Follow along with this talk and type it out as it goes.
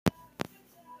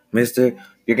Mister,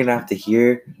 you're gonna have to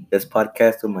hear this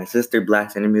podcast with my sister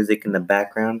blasting the music in the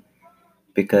background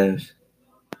because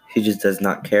she just does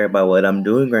not care about what I'm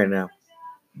doing right now.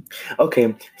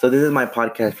 Okay, so this is my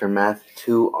podcast for Math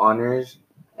 2 honors,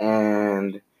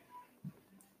 and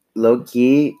low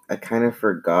key, I kind of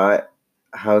forgot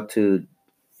how to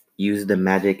use the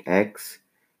Magic X,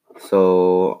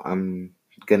 so I'm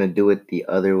gonna do it the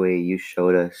other way you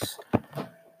showed us.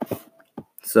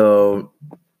 So,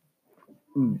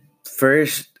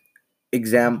 first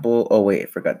example, oh wait, I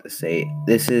forgot to say,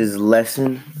 this is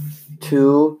lesson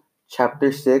 2,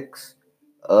 chapter 6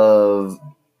 of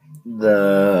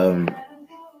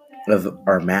of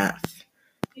our math.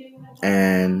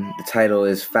 And the title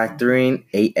is Factoring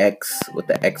AX with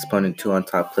the exponent 2 on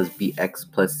top plus BX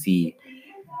plus C.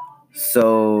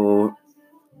 So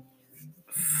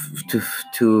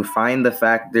to find the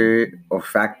factor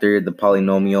the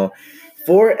polynomial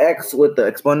 4x with the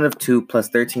exponent of 2 plus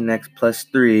 13x plus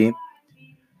 3,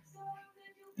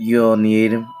 you'll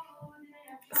need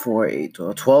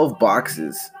 12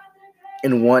 boxes.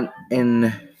 In one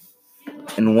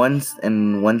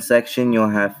section you'll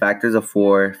have factors of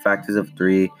 4, factors of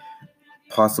 3,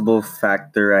 possible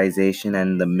factorization,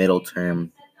 and the middle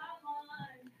term.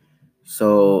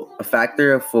 So a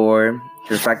factor of 4,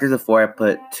 for factors of 4 I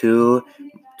put 2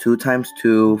 times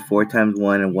 2, 4 times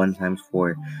 1, and 1 times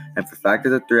 4. And for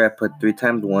factors of 3 I put 3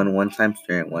 times 1, 1 times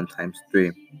 3, and 1 times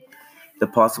 3. The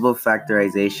possible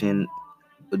factorization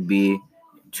would be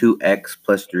 2x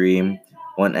plus 3,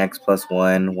 1x plus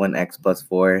 1, 1x plus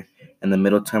 4, and the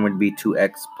middle term would be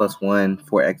 2x plus 1,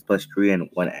 4x plus 3,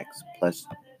 and 1x plus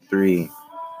 3.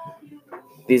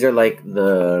 These are like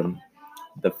the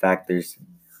factors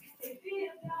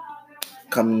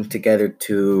coming together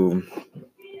to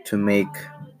make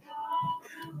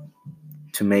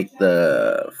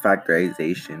the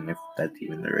factorization, if that's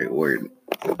even the right word.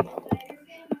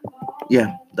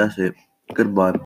 Yeah, that's it. Goodbye.